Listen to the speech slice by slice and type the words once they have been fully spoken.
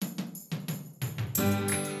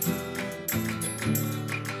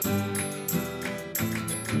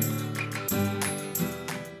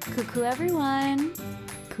Cuckoo, everyone.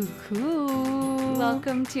 Cuckoo.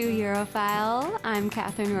 Welcome to Europhile. I'm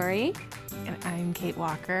Catherine Rory. And I'm Kate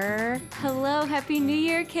Walker. Hello. Happy New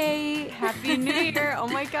Year, Kate. Happy New Year. Oh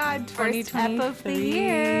my God. First Ep of the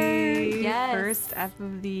year. Yes. First Ep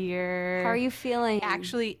of the year. How are you feeling?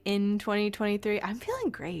 Actually, in 2023, I'm feeling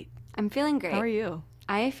great. I'm feeling great. How are you?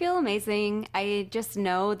 I feel amazing. I just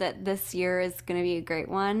know that this year is going to be a great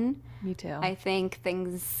one. Me too. I think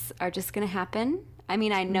things are just going to happen. I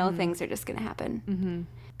mean, I know things are just going to happen. Mm-hmm.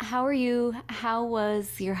 How are you? How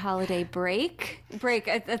was your holiday break?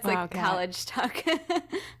 That's Wow, like Kat. college talk.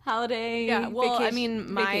 Holiday. Yeah, well, I vacation-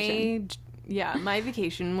 mean, vacation. my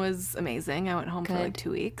vacation was amazing. I went home for like Good.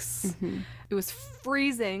 2 weeks. It was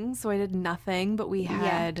freezing, so I did nothing, but we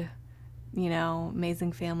had,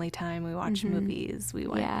 amazing family time. We watched movies.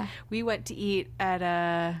 We went to eat at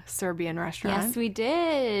a Serbian restaurant. Yes, we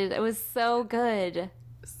did. It was so good.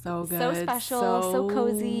 So good. So special, so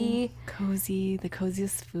cozy. Cozy, the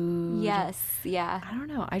coziest food. Yes, yeah. I don't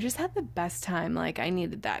know. I just had the best time. Like, I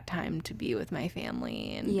needed that time to be with my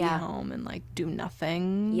family and be Yeah. home and, like, do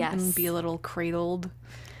nothing. Yes. And be a little cradled.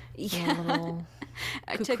 Yeah. A little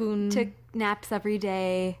I cocoon. took naps every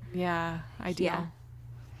day. Yeah, ideal.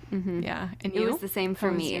 Yeah. Yeah. And It you? was the same for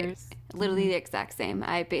How was me. yours? Literally the exact same.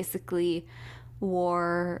 I basically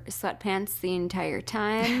wore sweatpants the entire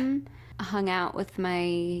time. Hung out with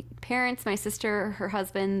my parents, my sister, her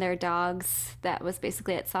husband, their dogs. That was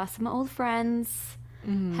basically it. Saw some old friends.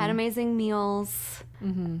 Had amazing meals.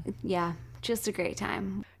 Yeah, just a great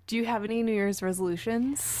time. Do you have any New Year's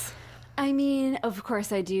resolutions? I mean, of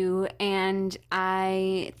course I do. And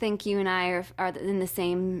I think you and I are in the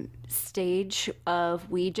same stage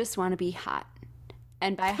of we just want to be hot.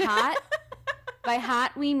 And by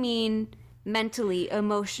hot, we mean mentally,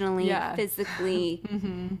 emotionally, Yeah. physically,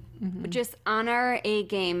 just on our A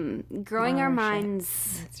game, growing our shit.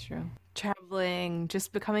 minds. That's true. Traveling,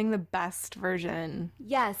 just becoming the best version.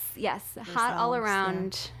 Yes, hot all Yourselves,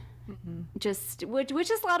 around. Just which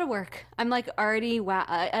is a lot of work. I'm like already wow.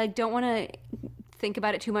 I don't want to think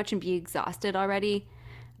about it too much and be exhausted already.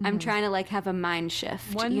 I'm trying to like have a mind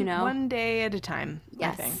shift. One day at a time,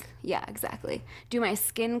 Yes, I think. yeah, exactly. Do my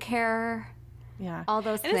skincare. Yeah. All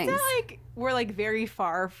those and things. It's not like we're like very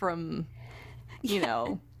far from,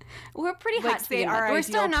 We're pretty hot. like to say begin with. our We're ideal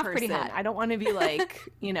starting off person. pretty hot. I don't want to be like,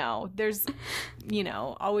 there's,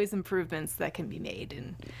 always improvements that can be made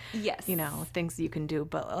and, Yes. things you can do.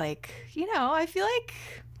 But like, I feel like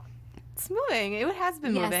it's moving. It has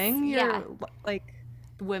been Yes, moving. yeah. You're like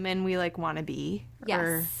the women we like want to be.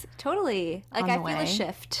 Yes, totally. Like on I the feel a way.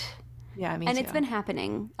 shift. Yeah, me And too. it's been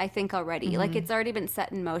happening, I think, already. Like it's already been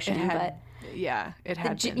set in motion, but it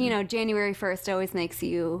had been. January 1st always makes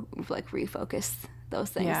you like refocus those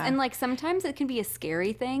things. Yeah. And like sometimes it can be a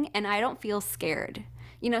scary thing and I don't feel scared.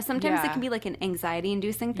 Sometimes it Yeah. can be like an anxiety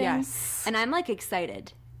inducing thing. Yes. And I'm like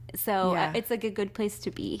excited. So Yeah. it's like a good place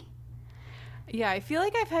to be. Yeah, I feel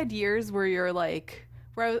like I've had years where you're like,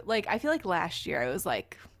 I feel like last year I was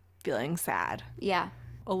like feeling sad, Yeah.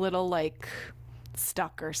 a little like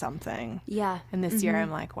stuck or something. Yeah. And this year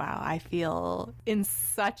I'm like, wow, I feel in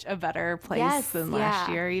such a better place Yes, than last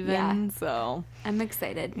yeah, year even. yeah. So, I'm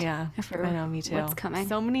excited. yeah, For I know, me too. What's coming.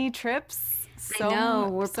 So many trips. I know.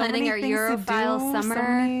 We're planning many our things to Europhile do, summer. So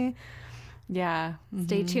many, yeah.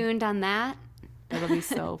 Stay tuned on that. It'll be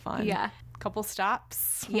so fun. Yeah. Couple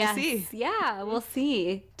stops. We'll Yes. see. Yeah, we'll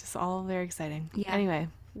see. Just all very exciting. Yeah. Anyway,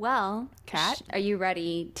 Well, Kat? are you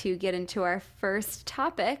ready to get into our first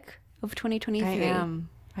topic of 2023? I am.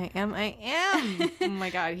 Oh my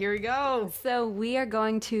God, here we go. So we are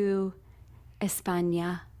going to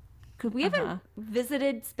España. 'Cause we haven't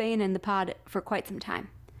visited Spain in the pod for quite some time.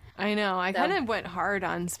 I know. I kind of went hard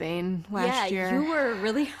on Spain last year. Yeah, you were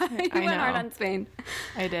really hard. You went hard know. on Spain.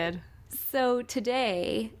 I did. So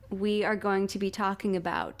today we are going to be talking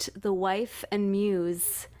about the wife and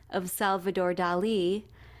muse of Salvador Dali,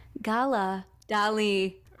 Gala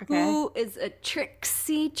Dali, Okay. who is a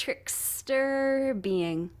trickster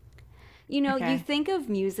being. Okay. You think of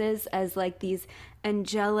muses as like these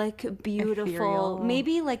angelic, beautiful, Ethereal.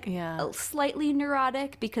 maybe like Yeah. slightly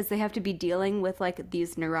neurotic because they have to be dealing with like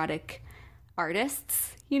these neurotic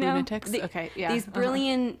artists, Lunatics? Okay, yeah, These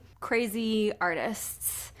brilliant, crazy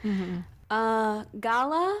artists.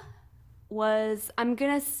 Gala was, I'm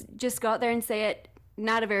going to just go out there and say it,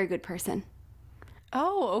 not a very good person.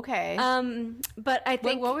 Oh, okay. But I Wait,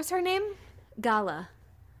 think what was her name? Gala.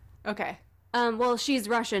 Okay. Well, she's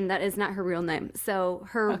Russian. That is not her real name. So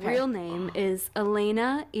her Okay. real name is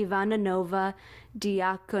Elena Ivanova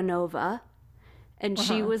Diakonova. And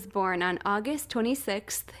she was born on August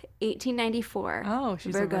 26th, 1894. Oh,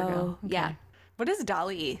 she's a Virgo. Okay. Yeah. What is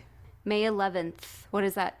Dali? May 11th. What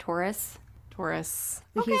is that? Taurus? Taurus.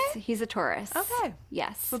 Okay. He's a Taurus. Okay.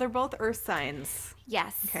 Yes. So they're both earth signs.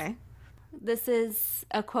 Yes. Okay. This is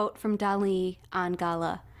a quote from Dali on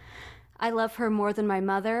Gala. I love her more than my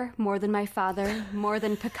mother, more than my father, more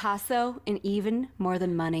than Picasso, and even more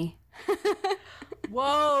than money.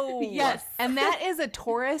 Whoa. Yes. And that is a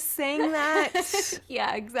Taurus saying that?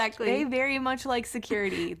 Yeah, exactly. They very much like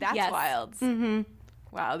security. That's wild. Mm-hmm.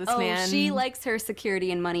 Wow, this man. She likes her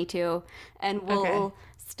security and money too, and will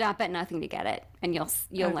stop at nothing to get it. And you'll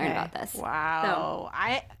learn about this. Wow. So,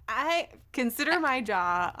 I consider my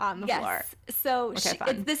jaw on the floor. So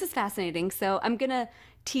this is fascinating. So I'm gonna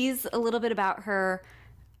tease a little bit about her,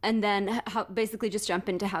 and then basically just jump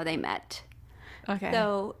into how they met. Okay.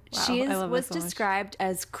 So she was described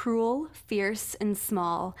as cruel, fierce, and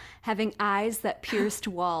small, having eyes that pierced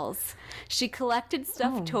walls. She collected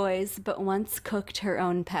stuffed toys, but once cooked her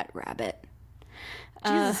own pet rabbit.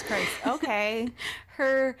 Jesus Christ. Okay.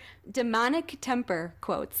 Her demonic temper,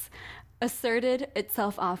 quotes, asserted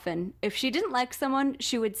itself often. If she didn't like someone,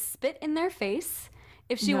 she would spit in their face.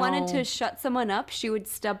 If she wanted to shut someone up, she would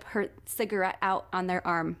stub her cigarette out on their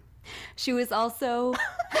arm. She was also,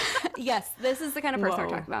 yes, this is the kind of person we're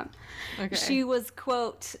talking about. Okay. She was,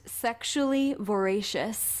 quote, sexually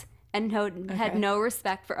voracious and had no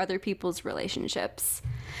respect for other people's relationships.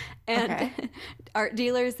 And art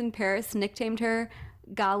dealers in Paris nicknamed her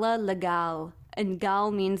Gala la Gale. And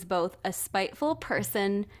Gale means both a spiteful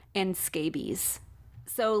person and scabies.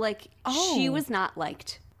 So, like, she was not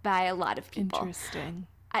liked by a lot of people. Interesting.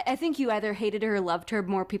 I think you either hated her or loved her.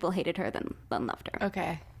 More people hated her than loved her.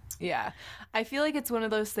 Okay. Yeah. I feel like it's one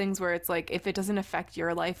of those things where it's like, if it doesn't affect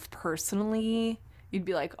your life personally, you'd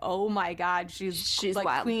be like, oh my God, she's like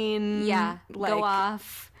wild. Queen. Yeah. Like, go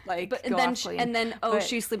off. Like, but, go off queen. And then,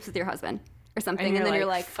 she sleeps with your husband or something. And then you're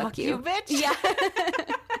like, fuck you, bitch. Yeah.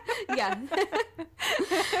 Yeah.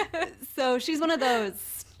 So she's one of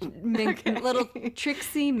those little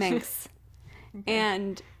tricksy minx.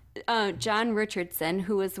 And John Richardson,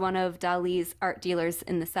 who was one of Dali's art dealers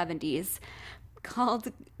in the 70s,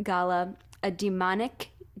 called Gala a demonic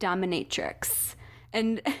dominatrix.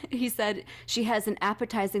 And he said she has an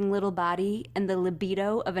appetizing little body and the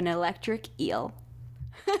libido of an electric eel.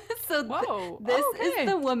 So this is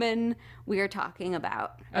the woman we are talking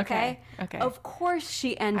about. Okay. Of course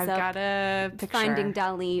she ends up finding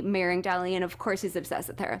Dali, marrying Dali, and of course he's obsessed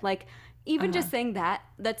with her. Like, even just saying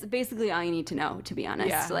that's basically all you need to know, to be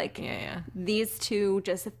honest. These two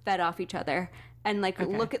just fed off each other. And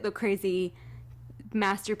look at the crazy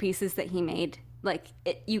masterpieces that he made.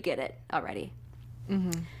 You get it already.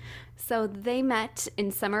 Mm-hmm. So they met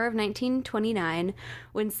in summer of 1929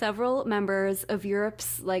 when several members of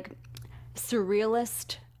Europe's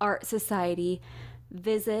surrealist art society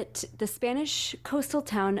visit the Spanish coastal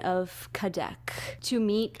town of Cadec to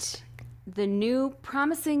meet the new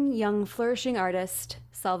promising young flourishing artist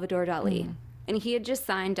Salvador Dali. And he had just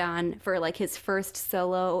signed on for his first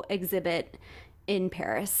solo exhibit in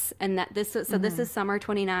Paris. And this is summer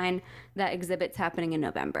 29. That exhibit's happening in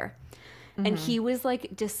November. And he was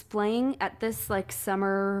displaying at this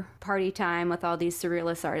summer party time with all these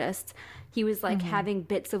surrealist artists. He was having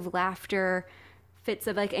bits of laughter, fits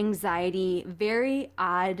of anxiety, very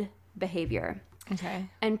odd behavior. Okay.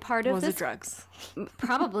 And part of was this it drugs?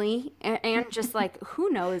 Probably, and just who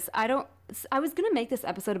knows? I was gonna make this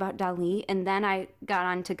episode about Dali, and then I got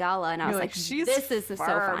on to Gala, and I was like, "This is so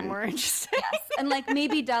fun, more interesting." Yes. And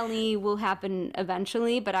maybe Dali will happen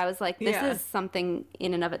eventually, but I was like, "This is something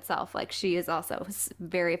in and of itself." She is also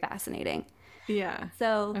very fascinating. Yeah.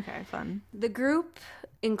 So fun. The group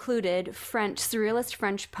included surrealist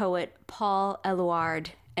French poet Paul Eluard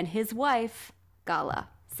and his wife Gala.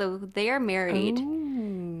 So they are married.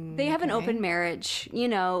 Ooh, they have an open marriage.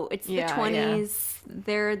 It's the 20s.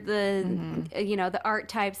 They're the, the art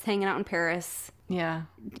types hanging out in Paris. Yeah.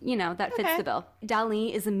 That fits the bill.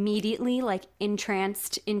 Dali is immediately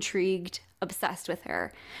entranced, intrigued, obsessed with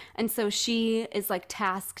her. And so she is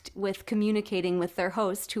tasked with communicating with their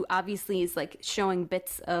host, who obviously is showing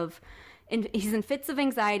bits of, he's in fits of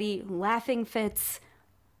anxiety, laughing fits,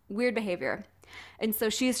 weird behavior. And so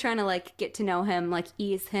she's trying to get to know him,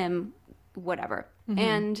 ease him, whatever. Mm-hmm.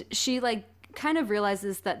 And she kind of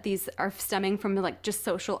realizes that these are stemming from just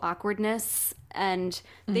social awkwardness, and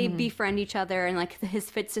they befriend each other, and his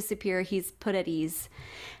fits disappear, he's put at ease.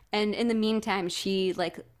 And in the meantime, she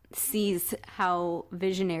sees how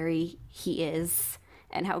visionary he is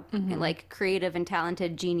and how creative and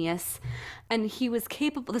talented, genius. And he was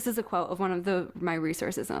capable, this is a quote of one of my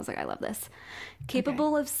resources, and I was like, I love this.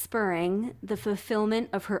 Capable of spurring the fulfillment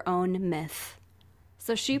of her own myth.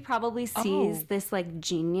 So she probably sees this like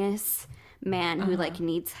genius man who like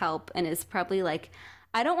needs help and is probably like,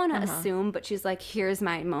 I don't want to assume, but she's like, here's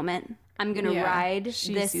my moment. I'm going to ride this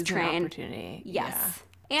train. An opportunity. Yes.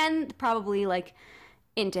 Yeah. And probably like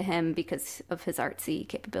into him because of his artsy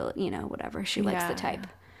capability, you know, whatever. She likes the type.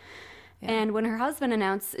 Yeah. And when her husband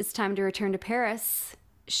announced it's time to return to Paris,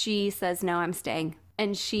 she says, no, I'm staying.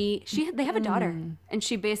 And they have a daughter, and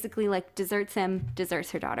she basically like deserts him, deserts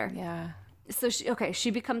her daughter. Yeah. So she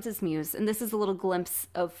becomes his muse, and this is a little glimpse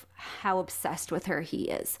of how obsessed with her he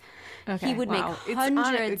is. Okay, he would make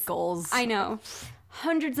hundreds goals. I know,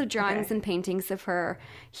 hundreds of drawings and paintings of her.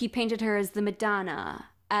 He painted her as the Madonna,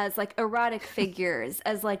 as like erotic figures,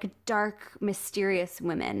 as like dark, mysterious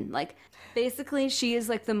women. Like basically, she is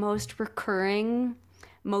like the most recurring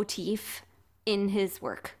motif in his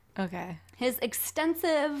work. Okay. His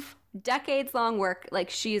extensive, decades-long work, like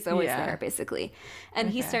she's always there, basically. And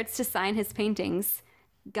he starts to sign his paintings,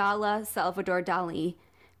 Gala Salvador Dali,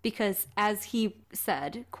 because as he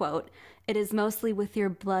said, quote, "It is mostly with your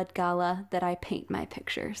blood, Gala, that I paint my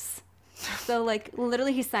pictures." So, like,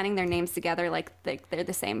 literally he's signing their names together like they're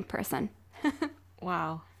the same person.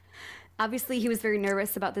 Wow. Obviously, he was very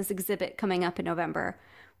nervous about this exhibit coming up in November.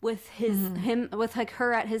 With with like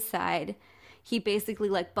her at his side, he basically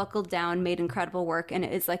like buckled down, made incredible work, and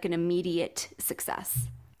it is like an immediate success.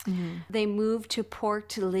 They moved to Port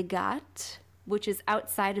Ligat, which is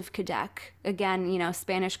outside of Quebec. Again, you know,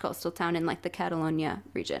 Spanish coastal town in like the Catalonia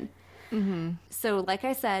region. So like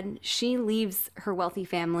I said, she leaves her wealthy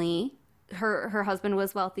family. Her husband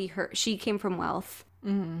was wealthy. She came from wealth.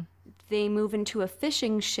 They move into a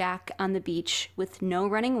fishing shack on the beach with no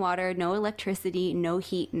running water, no electricity, no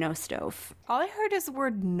heat, no stove. All I heard is the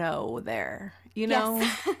word "no" there. You know?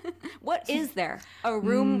 Yes. What is there? A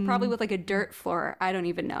room probably with like a dirt floor. I don't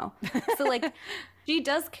even know. So like, she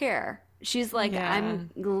does care. She's like, I'm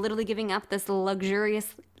literally giving up this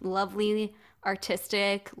luxurious, lovely,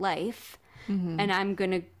 artistic life, and I'm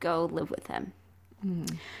going to go live with him.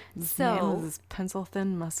 This man with his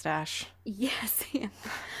pencil-thin mustache. Yes. Yeah.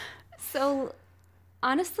 So,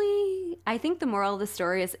 honestly, I think the moral of the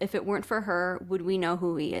story is if it weren't for her, would we know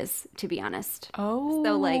who he is, to be honest? Oh.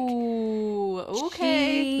 So, like,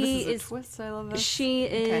 okay. This is a twist. I love this. She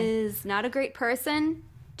is not a great person.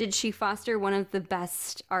 Did she foster one of the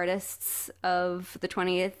best artists of the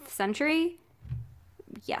 20th century?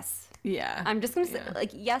 Yes. Yeah. I'm just going to say,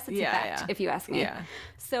 like, yes, it's a fact, if you ask me. Yeah.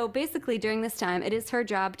 So, basically, during this time, it is her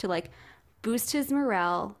job to, like, boost his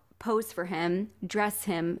morale, pose for him, dress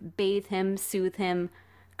him, bathe him, soothe him,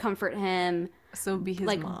 comfort him. So be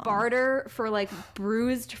his mom. Barter for like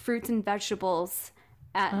bruised fruits and vegetables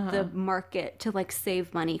at the market to like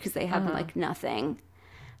save money because they have like nothing.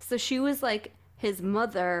 So she was like his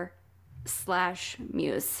mother /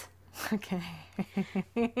 muse. Okay.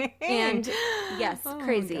 And yes,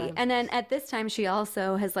 crazy. And then at this time she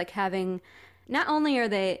also has like having, not only are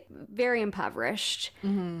they very impoverished,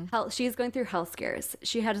 she's going through health scares.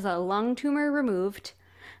 She had a lung tumor removed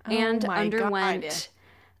and underwent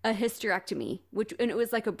a hysterectomy, and it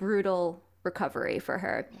was like a brutal recovery for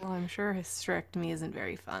her. Well, I'm sure hysterectomy isn't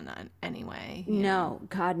very fun anyway. No,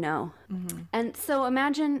 God, no. And so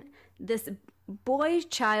imagine this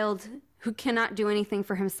child who cannot do anything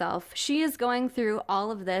for himself. She is going through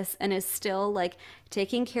all of this and is still like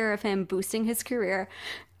taking care of him, boosting his career.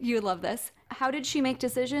 You love this. How did she make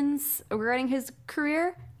decisions regarding his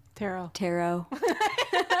career? Tarot.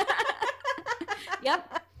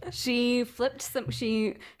 Yep. She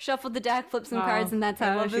shuffled the deck, flipped some cards, and that's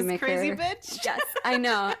how she made her. Crazy bitch. Yes, I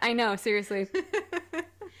know, seriously.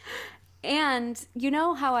 And you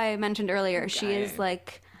know how I mentioned earlier, she is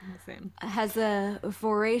like, has a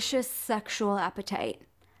voracious sexual appetite.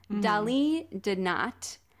 Dali did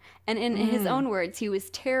not. And in his own words, he was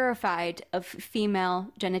terrified of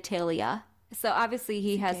female genitalia. So obviously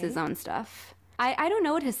he has his own stuff. I don't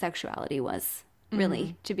know what his sexuality was,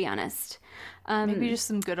 really, to be honest. Maybe just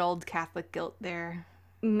some good old Catholic guilt there.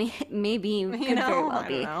 Maybe. Could very well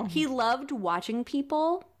be. He loved watching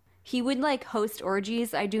people. He would like host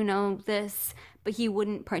orgies. I do know this, but he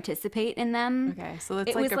wouldn't participate in them. Okay, so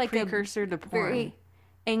that's like a precursor to porn. Very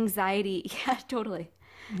anxiety. Yeah, totally.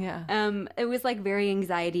 Yeah. It was like very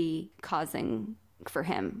anxiety causing for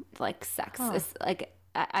him, like sex. It's, like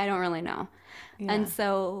I don't really know. Yeah. And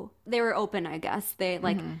so they were open, I guess. They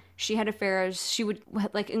like she had affairs. She would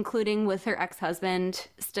like, including with her ex-husband.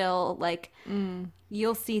 Still, like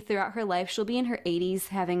you'll see throughout her life, she'll be in her 80s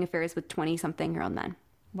having affairs with 20-something-year-old men.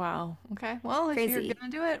 Wow. Okay. Well, Crazy. If you're gonna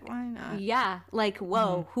do it, why not? Yeah. Like,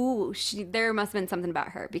 whoa. There must have been something about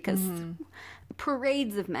her because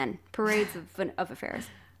parades of men, parades of affairs.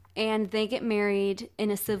 And they get married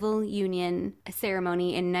in a civil union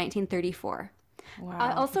ceremony in 1934. Wow.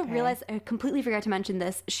 I also realized, I completely forgot to mention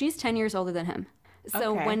this, she's 10 years older than him.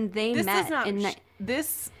 So when they met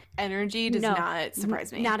this energy does not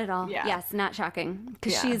surprise me. Not at all. Yeah. Yes, not shocking.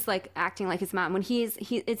 Because she's like acting like his mom. When it's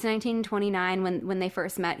 1929 when they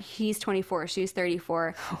first met. He's 24, she's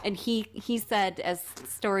 34. And he said, as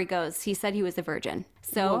story goes, he said he was a virgin.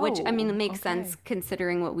 So, which, I mean, it makes sense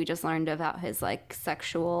considering what we just learned about his like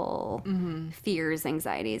sexual fears,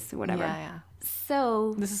 anxieties, whatever. Yeah.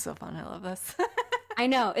 So. This is so fun. I love this. I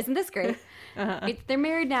know. Isn't this great? They're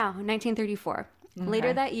married now, 1934. Okay.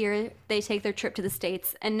 Later that year, they take their trip to the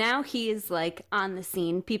States, and now he is like on the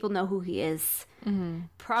scene. People know who he is,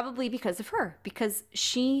 probably because of her, because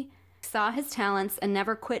she saw his talents and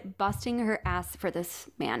never quit busting her ass for this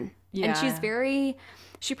man. Yeah. And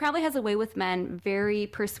she probably has a way with men, very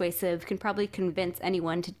persuasive, can probably convince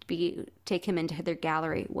anyone to take him into their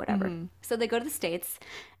gallery, whatever. So they go to the States,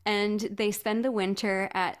 and they spend the winter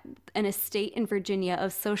at an estate in Virginia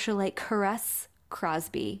of socialite Caress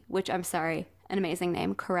Crosby, which I'm sorry, an amazing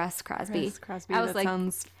name, Caress Crosby. Caress Crosby, I was that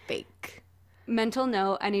sounds fake. Mental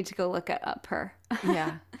note, I need to go look up her.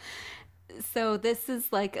 Yeah. So this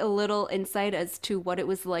is like a little insight as to what it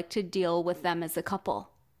was like to deal with them as a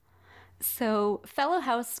couple. So fellow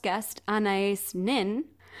house guest Anais Nin,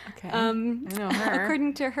 I know her.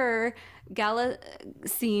 According to her, Gala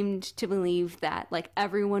seemed to believe that like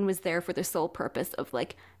everyone was there for the sole purpose of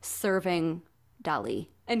like serving Dali.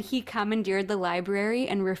 And he commandeered the library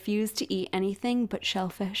and refused to eat anything but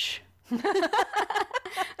shellfish.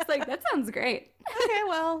 It's like, that sounds great. Okay,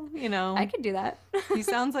 well, I could do that. He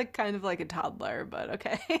sounds like kind of like a toddler, but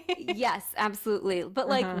okay. Yes, absolutely. But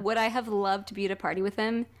like, would I have loved to be at a party with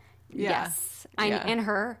him? Yeah. Yes. And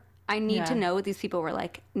her. I need to know what these people were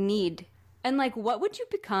like. And like, what would you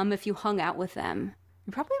become if you hung out with them?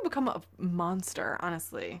 You probably become a monster,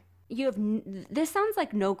 honestly. This sounds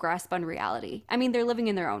like no grasp on reality. I mean, they're living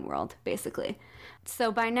in their own world, basically.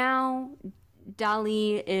 So by now,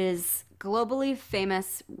 Dali is globally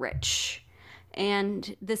famous, rich.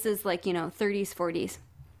 And this is like, 30s, 40s.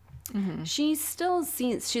 She still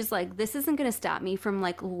she's like, this isn't going to stop me from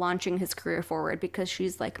like launching his career forward, because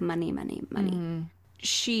she's like, money, money, money.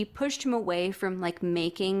 She pushed him away from like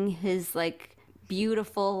making his like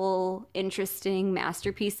beautiful, interesting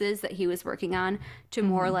masterpieces that he was working on to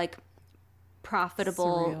more like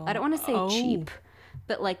profitable, surreal. I don't want to say cheap,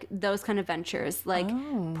 but like those kind of ventures, like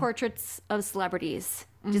portraits of celebrities,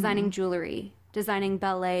 designing jewelry, designing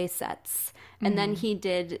ballet sets. And then he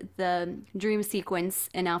did the dream sequence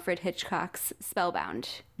in Alfred Hitchcock's Spellbound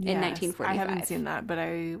in 1945. I haven't seen that, but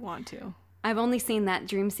I want to. I've only seen that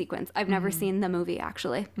dream sequence. I've never seen the movie,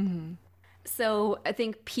 actually. So I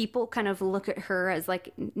think people kind of look at her as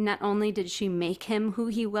like, not only did she make him who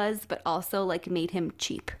he was, but also like made him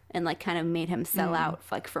cheap and like kind of made him sell out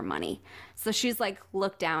like for money. So she's like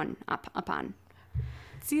looked down upon.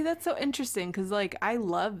 See, that's so interesting, because like I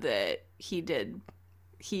love that he did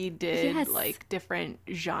yes. like different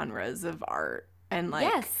genres of art, and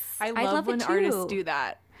like I love when artists do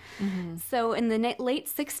that. So in the late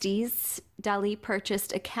 60s, Dali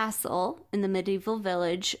purchased a castle in the medieval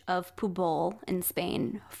village of Pubol in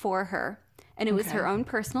Spain for her. And it was her own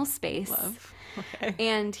personal space. Love. Okay.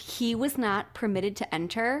 And he was not permitted to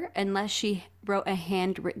enter unless she wrote a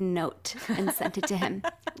handwritten note and sent it to him.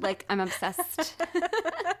 Like, I'm obsessed.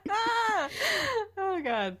 Oh,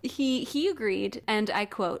 God. He agreed, and I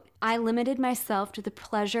quote, "I limited myself to the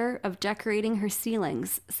pleasure of decorating her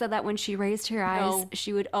ceilings so that when she raised her eyes,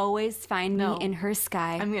 she would always find me in her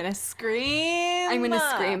sky." I'm going to scream. I'm going to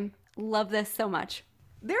scream. Love this so much.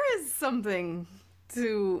 There is something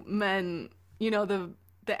to men,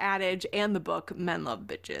 the adage and the book, men love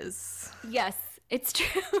bitches. Yes, it's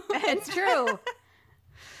true. It's true.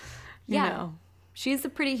 She's a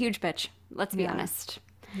pretty huge bitch. Let's be honest.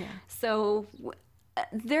 Yeah. So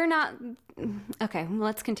they're not... Okay,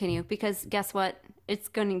 let's continue, because guess what? It's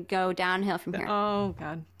going to go downhill from here. Oh,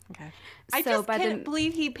 God. Okay. I just can't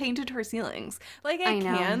believe he painted her ceilings. Like, I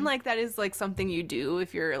can. Like, that is, like, something you do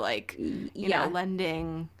if you're, like, you know,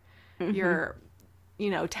 lending your,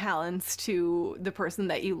 talents to the person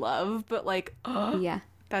that you love. But, like,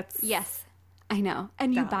 that's... Yes. I know.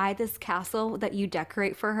 And you buy this castle that you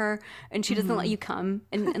decorate for her, and she doesn't let you come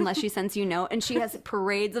unless she sends you a note. And she has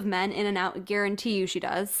parades of men in and out. Guarantee you she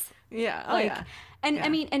does. Yeah. Oh, like, yeah. And I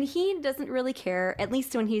mean, and he doesn't really care. At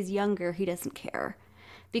least when he's younger, he doesn't care.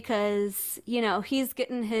 Because, he's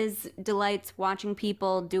getting his delights watching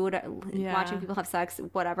people do it, watching people have sex,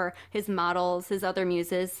 whatever. His models, his other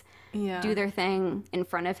muses do their thing in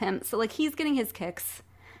front of him. So, like, he's getting his kicks.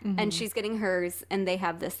 and she's getting hers, and they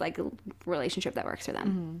have this like relationship that works for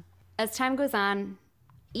them. As time goes on,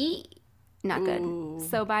 not good.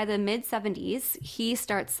 So by the mid 70s, he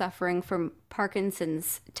starts suffering from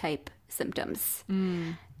Parkinson's type symptoms.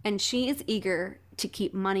 And she is eager to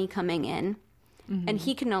keep money coming in, and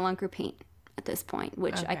he can no longer paint at this point,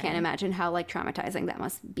 which I can't imagine how like traumatizing that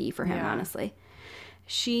must be for him, honestly.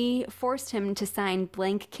 She forced him to sign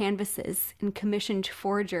blank canvases and commissioned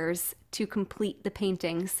forgers to complete the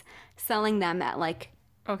paintings, selling them at like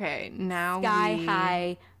sky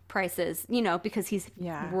high prices, you know, because he's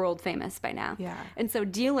world famous by now. And so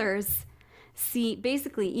dealers see,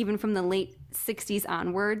 basically, even from the late 60s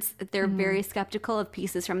onwards, they're very skeptical of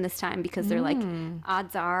pieces from this time because they're like,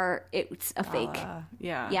 odds are it's a fake.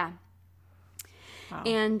 Yeah. Wow.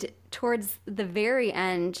 And towards the very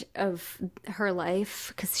end of her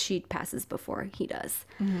life, because she passes before he does,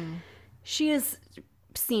 she is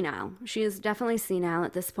senile. She is definitely senile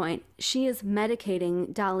at this point. She is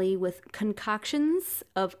medicating Dali with concoctions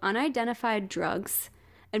of unidentified drugs,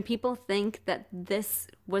 and people think that this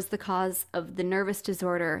was the cause of the nervous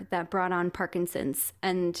disorder that brought on Parkinson's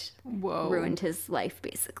and ruined his life,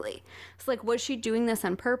 basically. So, like, was she doing this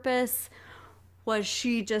on purpose? Was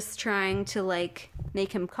she just trying to, like,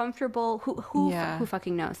 make him comfortable? Who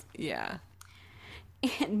fucking knows? Yeah.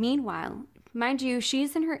 And meanwhile, mind you,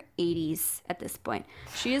 she's in her 80s at this point.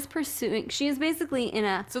 She is basically in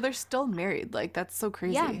a... So they're still married. Like, that's so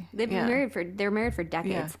crazy. Yeah, they're married for decades.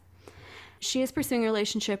 Yeah. She is pursuing a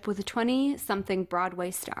relationship with a 20-something Broadway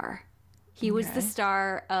star. He was the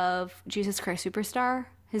star of Jesus Christ Superstar.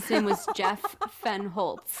 His name was Jeff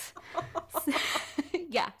Fenholtz.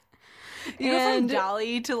 Yeah. You go from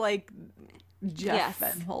Dali to, like, Jeff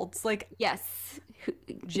Fenholtz. Like, yes.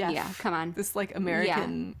 Jeff. Yeah, come on. This, like,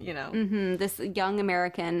 American, you know. This young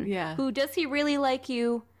American. Yeah. Who, does he really like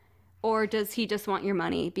you? Or does he just want your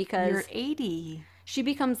money? Because you're 80. She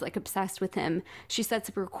becomes, like, obsessed with him. She sets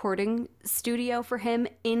up a recording studio for him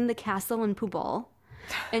in the castle in Pubol.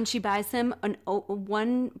 And she buys him a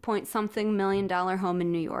 $1-point-something million home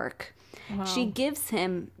in New York. Wow. She gives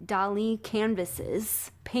him Dali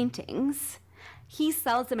canvases, paintings. He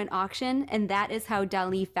sells them at auction, and that is how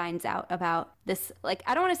Dali finds out about this, like,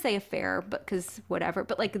 I don't want to say affair, but because whatever,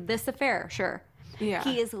 but, like, this affair, sure. Yeah.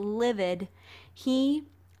 He is livid. He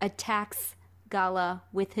attacks Gala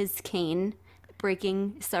with his cane,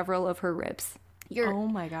 breaking several of her ribs. Oh,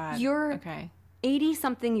 my God. Your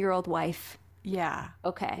 80-something-year-old wife. Yeah.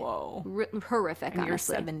 Okay. Whoa. Horrific, and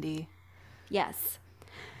honestly. You're 70. Yes.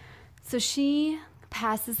 So she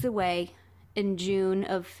passes away in June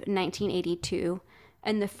of 1982,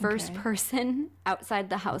 and the first person outside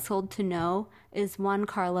the household to know is Juan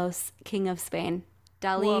Carlos, King of Spain.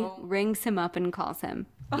 Dali rings him up and calls him.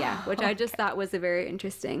 Yeah, which I just thought was a very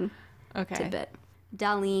interesting tidbit.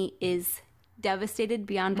 Dali is devastated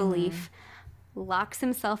beyond belief, locks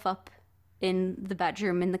himself up in the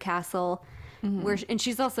bedroom in the castle, and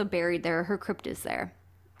she's also buried there. Her crypt is there.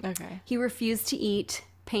 Okay. He refused to eat,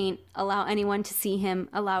 paint, allow anyone to see him,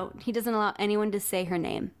 he doesn't allow anyone to say her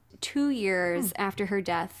name. 2 years after her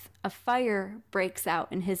death, a fire breaks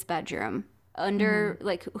out in his bedroom.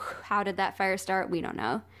 Like, how did that fire start? We don't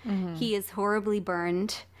know. He is horribly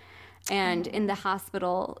burned, and in the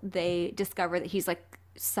hospital, they discover that he's, like,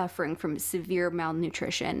 suffering from severe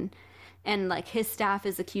malnutrition. And, like, his staff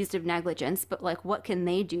is accused of negligence, but, like, what can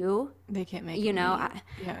they do? They can't make you know.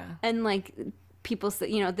 And, like, people say,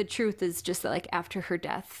 you know, the truth is just that, like, after her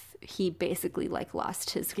death, he basically, like,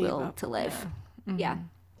 lost his will to live. Yeah.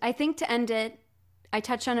 I think to end it, I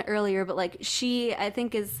touched on it earlier, but, like, she, I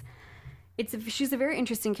think she's a very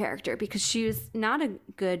interesting character because she was not a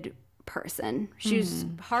good person. She was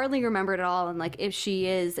hardly remembered at all. And, like, if she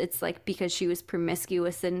is, it's, like, because she was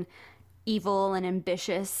promiscuous and evil and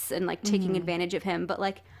ambitious and, like, taking advantage of him. But,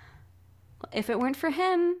 like, if it weren't for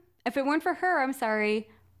her, I'm sorry,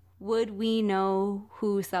 would we know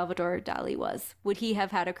who Salvador Dali was? Would he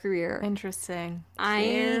have had a career? Interesting.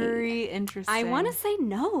 Very interesting. I want to say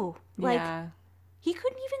no. Like, he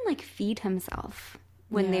couldn't even, like, feed himself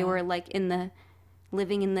when they were, like,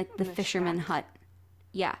 living in the fisherman hut.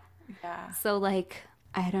 Yeah. So, like,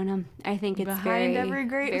 I don't know. I think it's behind every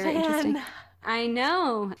great very man. Interesting. I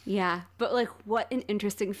know. Yeah. But, like, what an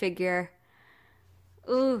interesting figure.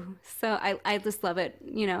 Ooh. So I just love it,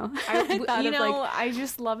 you know. I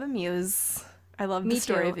just love Amuse. I love the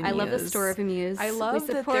story of Amuse. I love the story of Amuse. I love we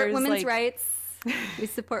that support women's rights. We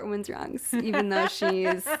support women's wrongs, even though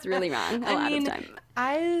she's really wrong a lot of time.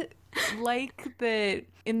 I like that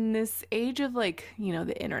in this age of, like, you know,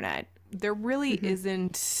 the internet, there really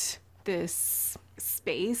isn't this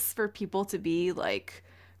space for people to be, like,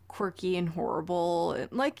 quirky and horrible.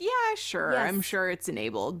 Like, yeah, sure, Yes. I'm sure it's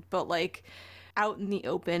enabled, but like out in the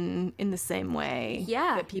open in the same way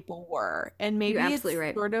that people were. And maybe You're it's absolutely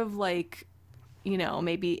right. sort of like, you know,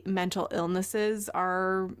 maybe mental illnesses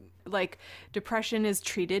are like depression is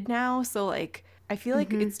treated now. So like I feel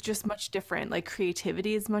like it's just much different. Like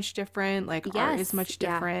creativity is much different. Like art is much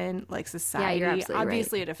different. Like society, you're absolutely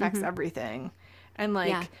obviously right. it affects everything. And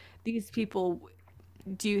like these people,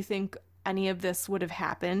 do you think any of this would have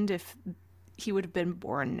happened if he would have been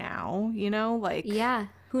born now? You know, like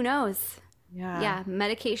who knows? Yeah.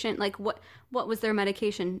 Medication. Like what was their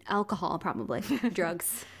medication? Alcohol, probably.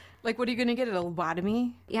 Drugs. Like, what are you gonna get? A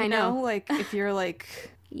lobotomy? Yeah, you I know. Like if you're like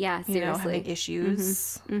seriously. you know, having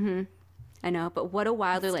issues. I know, but what a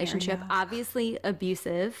wild relationship. enough. Obviously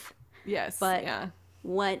abusive. Yes. But yeah.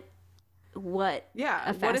 what Yeah.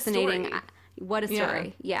 a fascinating What a story.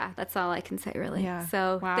 story. Yeah, that's all I can say really. Yeah.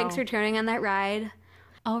 So Wow. thanks for turning on that ride.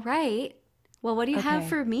 All right. Well, what do you have Okay.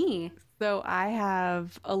 for me? So I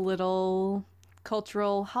have a little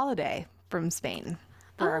cultural holiday from Spain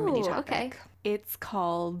for our mini topic. Okay. It's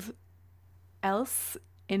called Els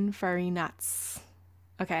Infarinats.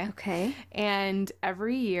 Okay. Okay. And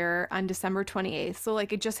every year on December 28th, so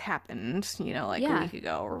like it just happened, you know, like a Yeah. week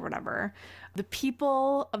ago or whatever, the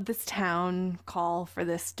people of this town call for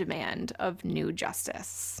this demand of new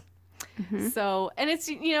justice. So, and it's,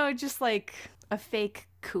 you know, just like a fake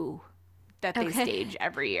coup that they stage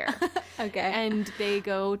every year. Okay. And they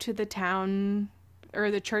go to the town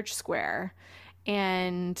or the church square,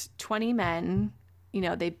 and 20 men, you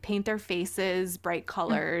know, they paint their faces bright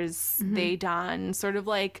colors. They don sort of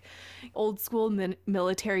like old school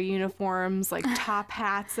military uniforms, like top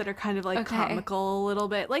hats that are kind of like comical a little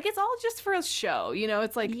bit. Like it's all just for a show, you know,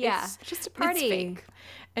 it's like, it's just a party. It's fake.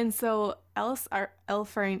 And so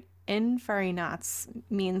Infarinats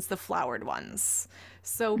means the flowered ones.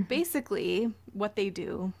 So basically what they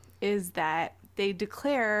do is that they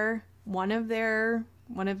declare one of the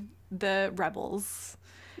rebels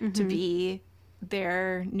to be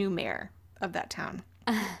their new mayor of that town.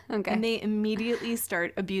 Okay. And they immediately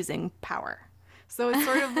start abusing power. So it's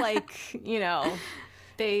sort of like, you know,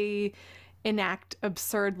 they enact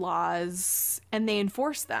absurd laws and they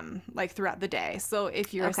enforce them like throughout the day. So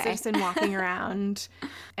if you're a citizen walking around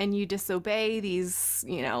and you disobey these,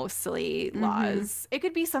 you know, silly laws, it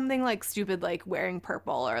could be something like stupid, like wearing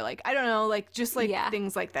purple or like, I don't know, like just like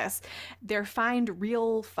things like this. They're fined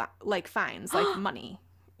real fines, like money.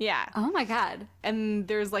 Yeah. Oh my God. And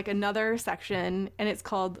there's like another section and it's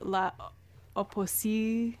called La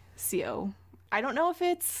Oposicio. I don't know if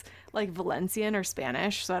it's like Valencian or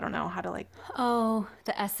Spanish, so I don't know how to like the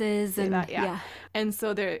S's and that. Yeah. And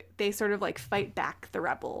so they sort of like fight back the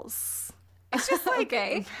rebels. It's just like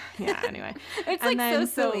yeah, anyway. It's and like then,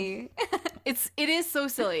 so silly. it is so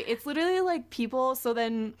silly. It's literally like people so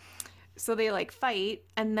they like fight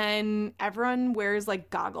and then everyone wears like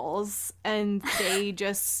goggles and they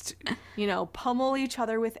just, you know, pummel each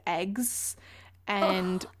other with eggs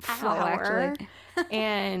and flour.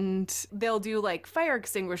 And they'll do like fire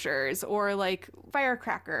extinguishers or like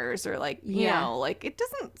firecrackers or like, you know, like it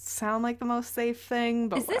doesn't sound like the most safe thing,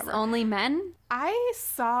 but Is whatever. this only men? I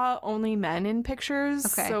saw only men in pictures.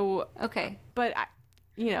 Okay. So, Okay. but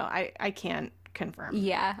I can't confirm.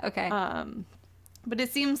 Yeah. Okay. But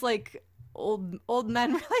it seems like old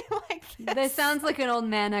men really like this. This sounds like an old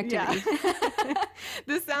man activity. Yeah.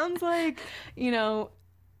 This sounds like, you know,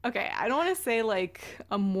 okay, I don't want to say like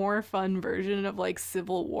a more fun version of like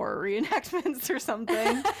Civil War reenactments or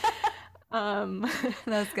something.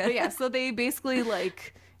 That's good. But yeah, so they basically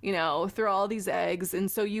like, you know, throw all these eggs and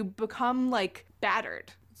so you become like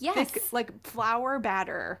battered. Yes. Thick, like flour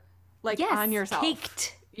batter like Yes. on yourself.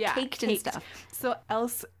 Caked. Yeah. Caked and stuff. So el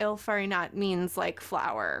farinat means like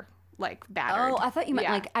flour, like battered. Oh, I thought you meant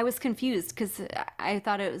Yeah. like, I was confused because I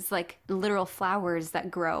thought it was like literal flowers that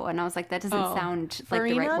grow. And I was like, that doesn't sound like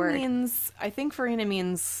the right word. I think farina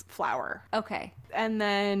means flour. Okay. And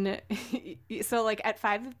then, so like at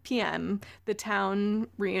 5 p.m., the town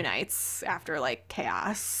reunites after like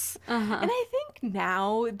chaos. And I think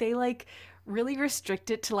now they like really restrict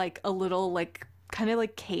it to like a little like kind of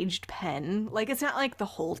like caged pen. Like it's not like the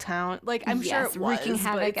whole town. Like I'm sure it was, wreaking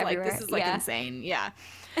havoc but it's everywhere. like this is like Yeah. insane. Yeah.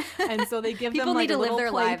 And so they give them People like need a to live little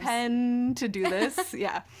their lives. playpen to do this.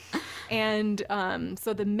 Yeah. And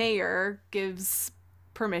so the mayor gives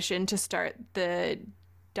permission to start the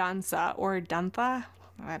danza or danza.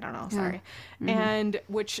 I don't know. Sorry. And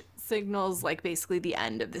which signals like basically the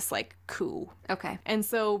end of this like coup. Okay. And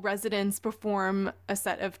so residents perform a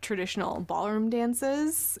set of traditional ballroom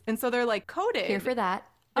dances. And so they're like coded. Here for that.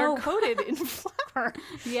 They're coated in flour.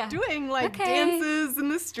 Yeah. Doing like dances in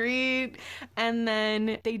the street. And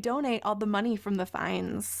then they donate all the money from the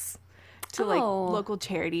fines to like local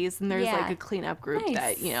charities. And there's like a cleanup group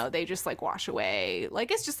that, you know, they just like wash away. Like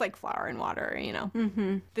it's just like flour and water, you know.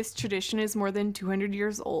 Mm-hmm. This tradition is more than 200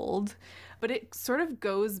 years old, but it sort of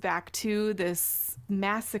goes back to this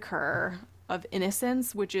massacre of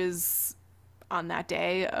innocents, which is on that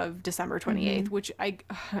day of December 28th, which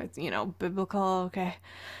you know, biblical, okay.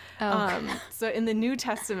 So in the New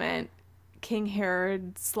Testament, King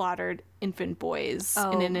Herod slaughtered infant boys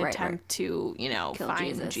in an attempt to, you know, kill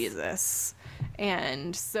find Jesus.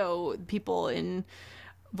 And so people in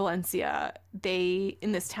Valencia,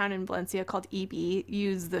 in this town in Valencia called Ibi,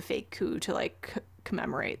 use the fake coup to like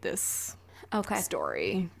commemorate this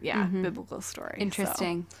story. Yeah, biblical story.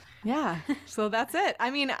 Interesting. So. Yeah. So that's it.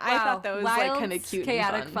 I mean, I thought that was wild, like kind of cute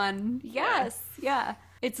chaotic and fun. Yes. Yeah.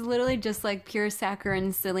 It's literally just like pure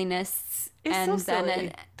saccharine silliness. It's and so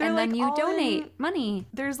silly. then you donate money.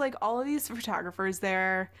 There's like all of these photographers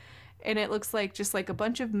there, and it looks like just like a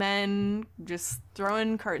bunch of men just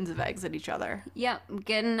throwing cartons of eggs at each other. Yep.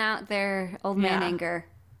 Getting out their old man anger.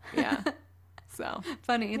 Yeah. So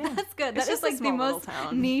funny. Yeah. That's good. That is like the most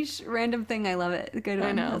niche random thing. I love it. Good one.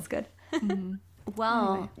 I know. That's good. Mm-hmm.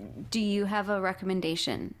 Well, do you have a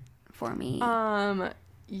recommendation for me?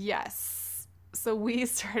 Yes. So we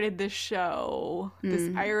started this show,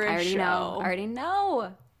 this Irish show. I already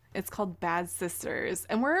know. It's called Bad Sisters,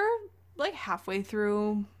 and we're like halfway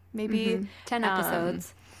through, maybe 10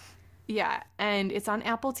 episodes. Yeah, and it's on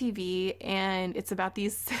Apple TV, and it's about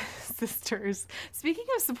these sisters. Speaking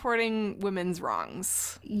of supporting women's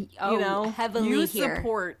wrongs, you know, heavily you here.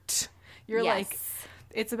 Support. You're like,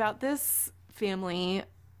 it's about this family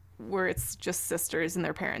where it's just sisters and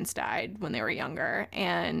their parents died when they were younger,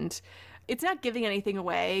 and it's not giving anything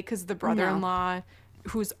away because the brother-in-law,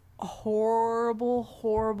 who's a horrible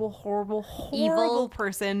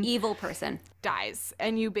evil person, dies,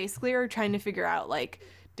 and you basically are trying to figure out, like,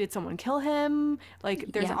 did someone kill him?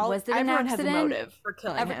 Like, there's everyone has a motive for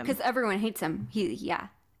killing him because everyone hates him.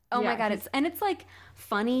 Oh my god, it's like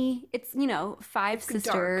funny. It's, you know, five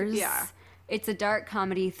sisters. Dark. It's a dark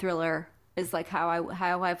comedy thriller is like how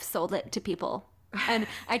I've sold it to people. And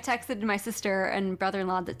I texted my sister and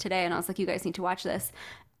brother-in-law today, and I was like, you guys need to watch this.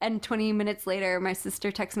 And 20 minutes later, my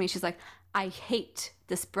sister texts me. She's like, I hate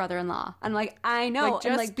this brother-in-law. I'm like, I know. Like,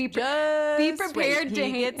 just be prepared to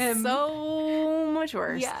hate him. So much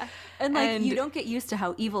worse. Yeah. And like, you don't get used to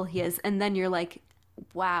how evil he is. And then you're like,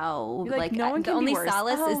 wow. You're like, no one can the only be worse.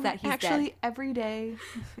 solace is that he's actually, dead. Every day.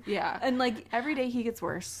 Yeah. And like, every day he gets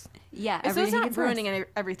worse. Yeah. So it's not ruining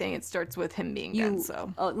everything. It starts with him being dead.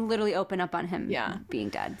 So literally open up on him being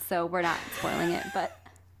dead. So we're not spoiling it, but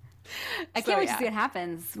I can't wait to see what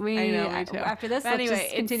happens. I know, me too. After this, let's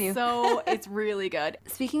just continue. It's really good.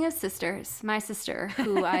 Speaking of sisters, my sister,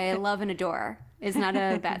 who I love and adore, is not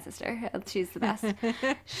a bad sister. She's the best.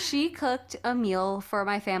 She cooked a meal for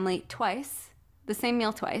my family twice. The same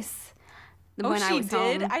meal twice. When I was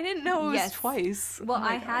did? Home. I didn't know it was twice. Well,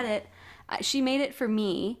 I had it. She made it for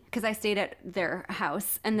me because I stayed at their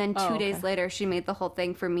house. And then 2 days later, she made the whole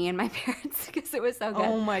thing for me and my parents because it was so good.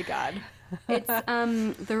 Oh, my God. It's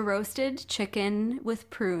the roasted chicken with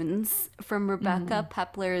prunes from Rebecca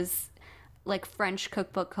Pepler's like French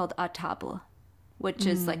cookbook called A Table, which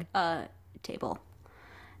is like a table.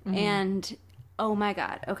 And oh my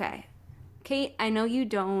God. Okay. Kate, I know you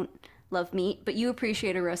don't love meat, but you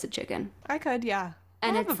appreciate a roasted chicken. I could, yeah.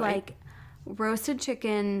 And it's like roasted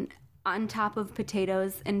chicken on top of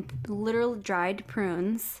potatoes and literal dried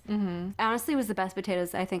prunes. Honestly, it was the best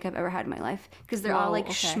potatoes I think I've ever had in my life because they're all like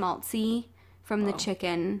schmaltzy from the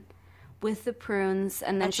chicken with the prunes.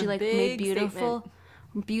 And then she like made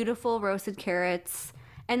beautiful roasted carrots.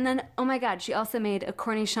 And then, oh my God, she also made a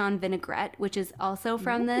cornichon vinaigrette, which is also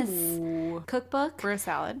from this cookbook. For a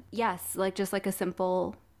salad? Yes, like just like a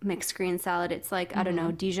simple mixed green salad. It's like, I don't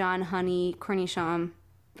know, Dijon, honey, cornichon,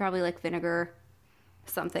 probably like vinegar,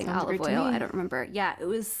 something, olive oil. I don't remember. Yeah, it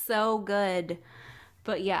was so good.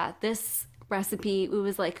 But yeah, this recipe, it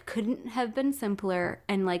was like, couldn't have been simpler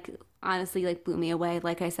and like, honestly, like blew me away.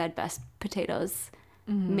 Like I said, best potatoes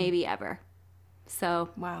maybe ever. So.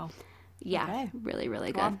 Wow. Yeah, really,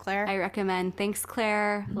 really good. Love, Claire. I recommend. Thanks,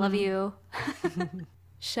 Claire. Love you.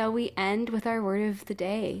 Shall we end with our word of the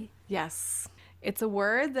day? Yes. It's a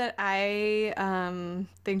word that I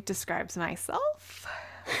think describes myself.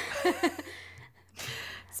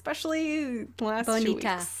 Especially the last 2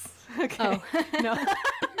 weeks. Okay. Oh. No.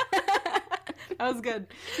 That was good.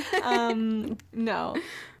 No.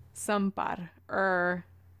 Sampar or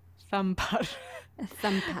Sampar.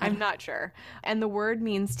 Sampad. I'm not sure. And the word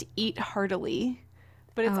means to eat heartily,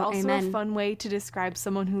 but it's also amen. a fun way to describe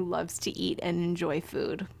someone who loves to eat and enjoy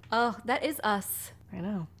food. Oh, that is us. I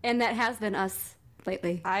know. And that has been us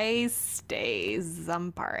lately. I stay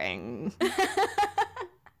zamparing.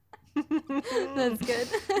 That's good.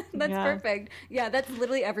 That's perfect. Yeah, that's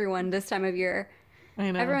literally everyone this time of year.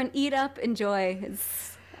 I know. Everyone eat up, enjoy.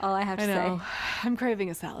 It's all I have to say. I'm craving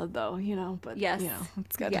a salad though, but yes.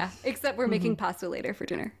 It's good. Yeah, except we're making pasta later for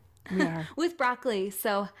dinner. We are. With broccoli,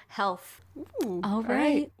 so health. Ooh, all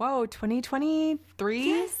right. Whoa, 2023?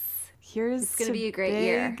 Yes. It's going to be a great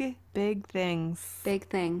year. Big things. Big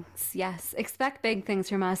things, yes. Expect big things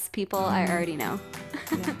from us, people. I already know.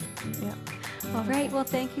 Yeah. All right. Well,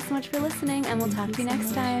 thank you so much for listening, and we'll talk to you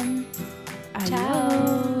next time.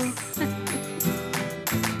 Adios. Ciao.